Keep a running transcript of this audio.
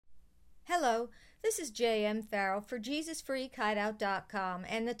Hello, this is J.M. Farrell for JesusFreakHideout.com,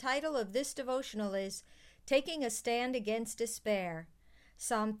 and the title of this devotional is Taking a Stand Against Despair.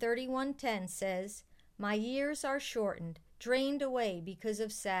 Psalm 31:10 says, "My years are shortened, drained away because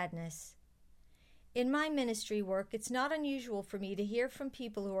of sadness." In my ministry work, it's not unusual for me to hear from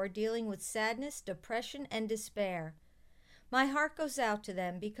people who are dealing with sadness, depression, and despair. My heart goes out to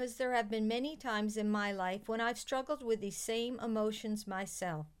them because there have been many times in my life when I've struggled with these same emotions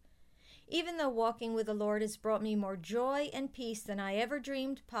myself. Even though walking with the Lord has brought me more joy and peace than I ever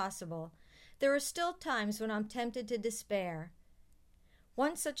dreamed possible, there are still times when I'm tempted to despair.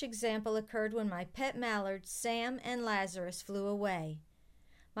 One such example occurred when my pet mallards, Sam and Lazarus, flew away.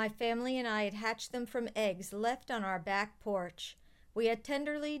 My family and I had hatched them from eggs left on our back porch. We had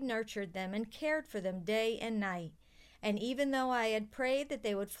tenderly nurtured them and cared for them day and night, and even though I had prayed that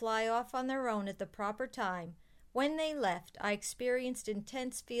they would fly off on their own at the proper time, when they left, I experienced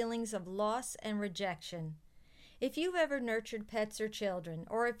intense feelings of loss and rejection. If you've ever nurtured pets or children,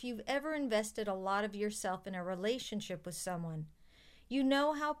 or if you've ever invested a lot of yourself in a relationship with someone, you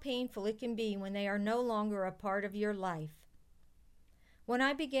know how painful it can be when they are no longer a part of your life. When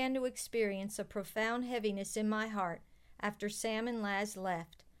I began to experience a profound heaviness in my heart after Sam and Laz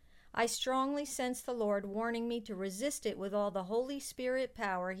left, I strongly sensed the Lord warning me to resist it with all the Holy Spirit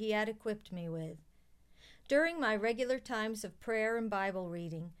power He had equipped me with. During my regular times of prayer and Bible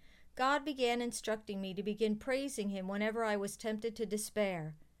reading, God began instructing me to begin praising Him whenever I was tempted to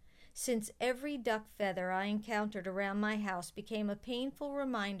despair. Since every duck feather I encountered around my house became a painful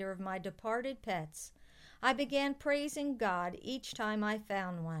reminder of my departed pets, I began praising God each time I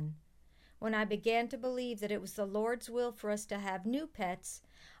found one. When I began to believe that it was the Lord's will for us to have new pets,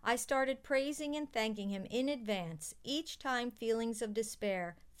 I started praising and thanking Him in advance each time feelings of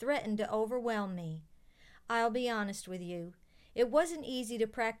despair threatened to overwhelm me. I'll be honest with you, it wasn't easy to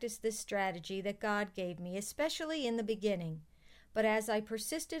practice this strategy that God gave me, especially in the beginning. But as I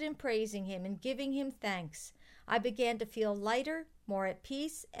persisted in praising Him and giving Him thanks, I began to feel lighter, more at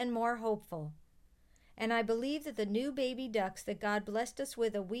peace, and more hopeful. And I believe that the new baby ducks that God blessed us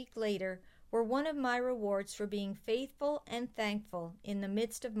with a week later were one of my rewards for being faithful and thankful in the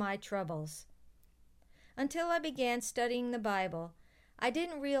midst of my troubles. Until I began studying the Bible, I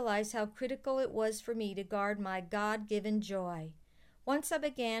didn't realize how critical it was for me to guard my God-given joy. Once I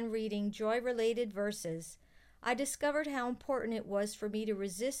began reading joy-related verses, I discovered how important it was for me to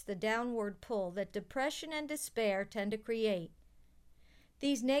resist the downward pull that depression and despair tend to create.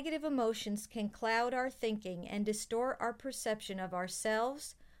 These negative emotions can cloud our thinking and distort our perception of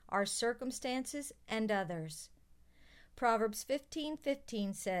ourselves, our circumstances, and others. Proverbs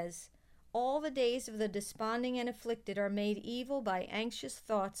 15:15 says, "All the days of the desponding and afflicted are made evil by anxious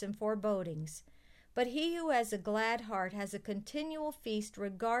thoughts and forebodings. But he who has a glad heart has a continual feast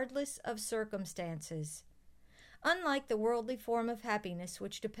regardless of circumstances." Unlike the worldly form of happiness,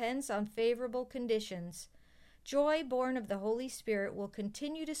 which depends on favorable conditions, joy born of the Holy Spirit will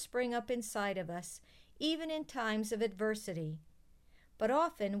continue to spring up inside of us, even in times of adversity. But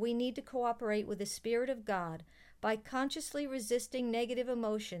often we need to cooperate with the Spirit of God by consciously resisting negative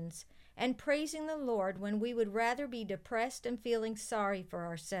emotions and praising the Lord when we would rather be depressed and feeling sorry for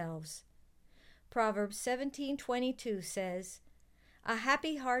ourselves. Proverbs 17:22 says, "A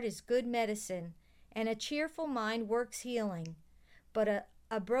happy heart is good medicine, and a cheerful mind works healing, but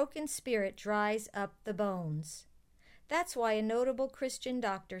a broken spirit dries up the bones." That's why a notable Christian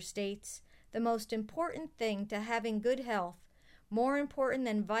doctor states, the most important thing to having good health, more important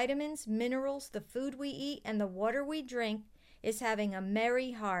than vitamins, minerals, the food we eat, and the water we drink, is having a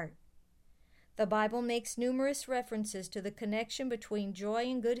merry heart. The Bible makes numerous references to the connection between joy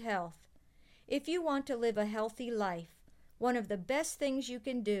and good health. If you want to live a healthy life, one of the best things you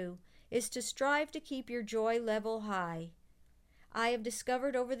can do is to strive to keep your joy level high. I have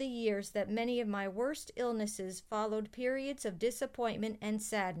discovered over the years that many of my worst illnesses followed periods of disappointment and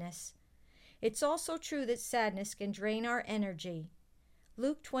sadness. It's also true that sadness can drain our energy.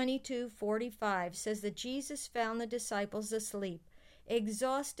 Luke 22:45 says that Jesus found the disciples asleep,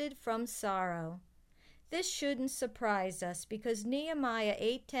 exhausted from sorrow. This shouldn't surprise us because Nehemiah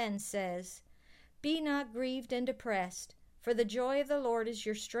 8:10 says, "Be not grieved and depressed, for the joy of the Lord is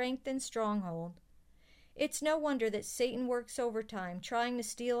your strength and stronghold." It's no wonder that Satan works overtime trying to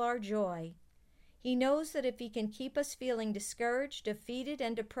steal our joy. He knows that if he can keep us feeling discouraged, defeated,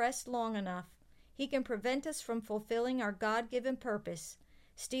 and depressed long enough, he can prevent us from fulfilling our God-given purpose,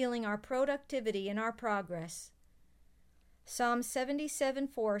 stealing our productivity and our progress. Psalm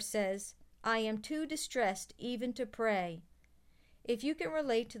 77:4 says, "I am too distressed even to pray." If you can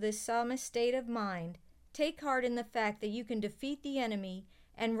relate to this psalmist's state of mind, take heart in the fact that you can defeat the enemy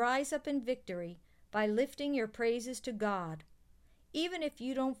and rise up in victory by lifting your praises to God. Even if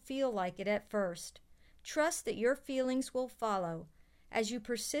you don't feel like it at first, trust that your feelings will follow as you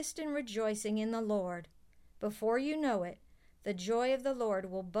persist in rejoicing in the Lord. Before you know it, the joy of the Lord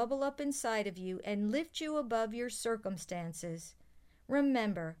will bubble up inside of you and lift you above your circumstances.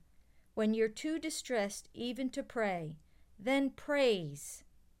 Remember, when you're too distressed even to pray, then praise.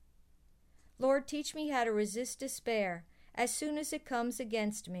 Lord, teach me how to resist despair as soon as it comes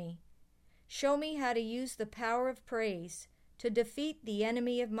against me. Show me how to use the power of praise to defeat the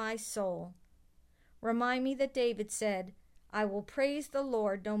enemy of my soul. Remind me that David said, "I will praise the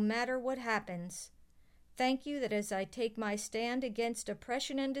Lord no matter what happens." Thank you that as I take my stand against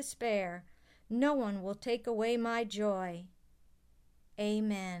oppression and despair, no one will take away my joy.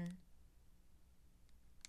 Amen.